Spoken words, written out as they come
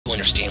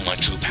understand my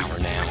true power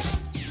now.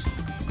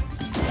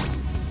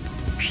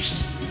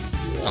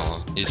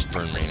 Oh, his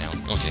burn ran out.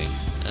 Okay.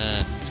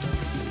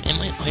 Man,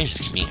 my eyes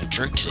are being a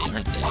jerk today,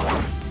 aren't they?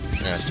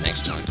 That's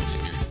next time, go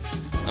figure.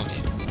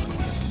 Okay.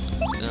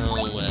 So,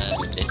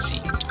 let's see.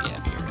 What do we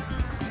have here?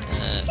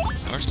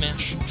 Power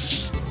Smash?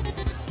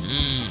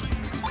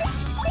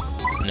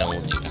 No,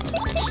 we'll do Power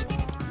Balance.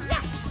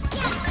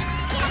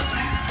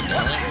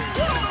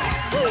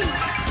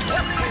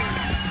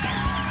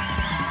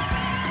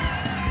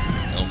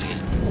 Okay.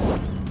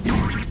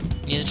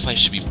 Yeah, this fight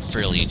should be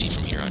fairly easy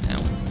from here on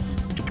out.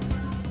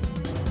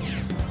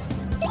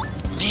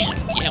 Man,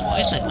 yeah, why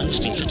is my eyes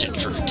being such a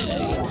jerk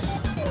today?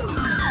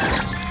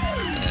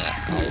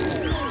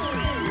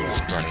 I'll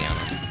keep running out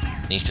on it.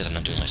 Maybe because I'm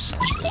not doing my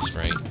slash moves,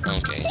 right?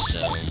 Okay, so...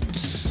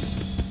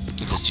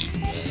 let's just do,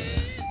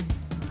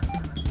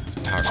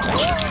 Power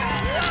Smash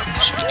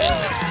should be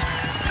good.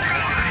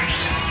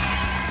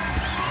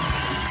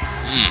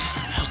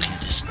 How can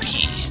this be?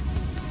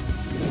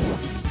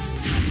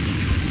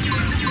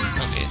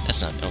 Okay,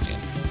 that's not... okay.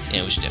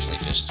 Yeah, we should definitely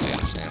finish this guy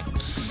off now.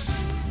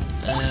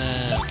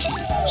 Okay.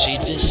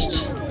 Shade Fist.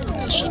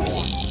 That should be...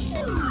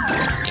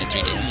 yeah,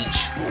 3 damage.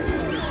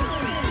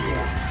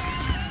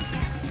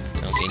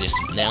 Okay, just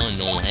now in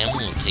normal ammo,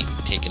 we'll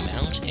take him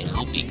out, and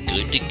we'll be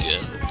good to go.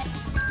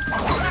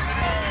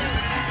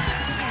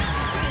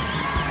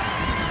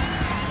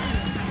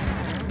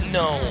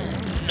 No,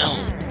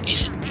 is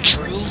it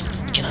true?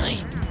 Can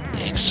I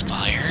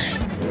expire?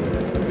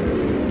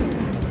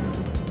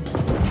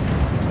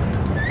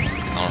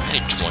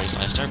 Alright,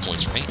 25 star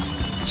points, right?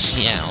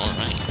 Yeah,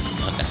 alright.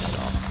 Not bad at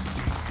all.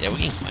 Yeah, we're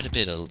getting quite a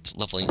bit of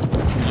leveling. We're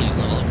going to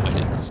level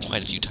up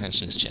quite a few times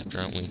in this chapter,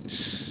 aren't we?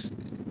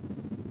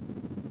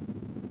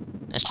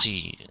 Let's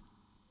see.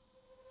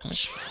 How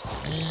much?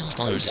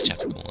 How long does this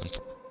chapter go on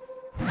for?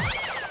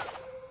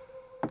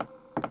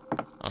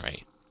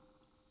 Alright.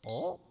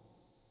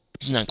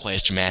 Not quite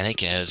as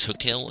dramatic as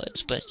Hooktail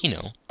was, but, you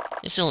know,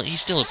 he's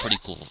still a pretty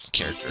cool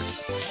character.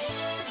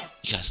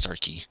 You got a star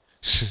key.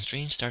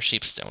 Strange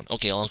star-shaped stone.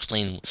 Okay, I'll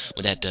explain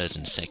what that does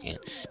in a second.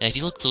 Now, if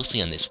you look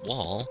closely on this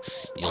wall,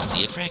 you'll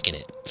see a crack in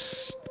it.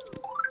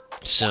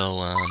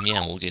 So,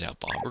 yeah, we'll get out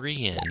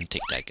Bobbery and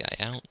take that guy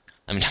out.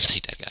 I mean, not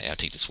take that guy out,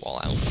 take this wall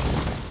out.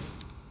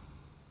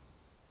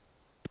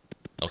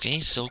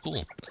 Okay, so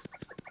cool.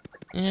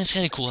 And it's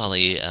kind of cool how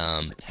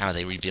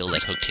they revealed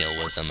that Hooktail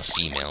was, a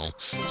female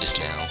just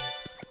now.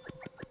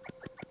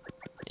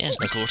 And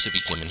of course, if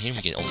we come in here,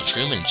 we get Ultra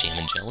Shroom and Jam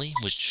and Jelly,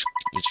 which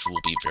will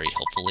be very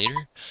helpful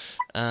later.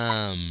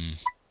 What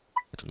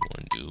do we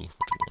want to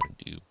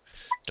do?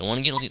 Don't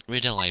want to get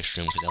rid of Life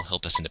Shroom, because that'll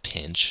help us in a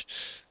pinch.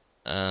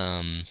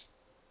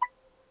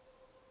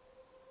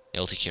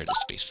 It'll take care of the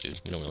space food.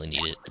 We don't really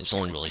need it. It's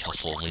only really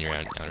helpful when you're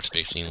out in outer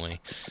space anyway.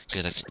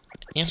 Because that's...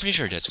 yeah, I'm pretty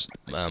sure that's...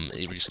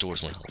 it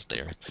restores 1 health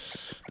there.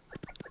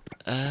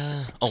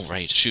 Oh,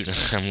 right, shoot.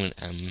 I'm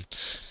gonna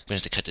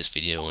have to cut this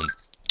video in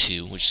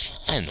 2, which is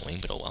kind of annoying,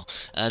 but oh well.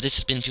 This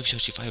has been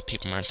 555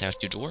 Paper Mario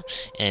Door,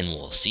 and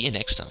we'll see you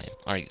next time.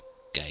 Alright,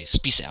 guys,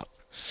 peace out.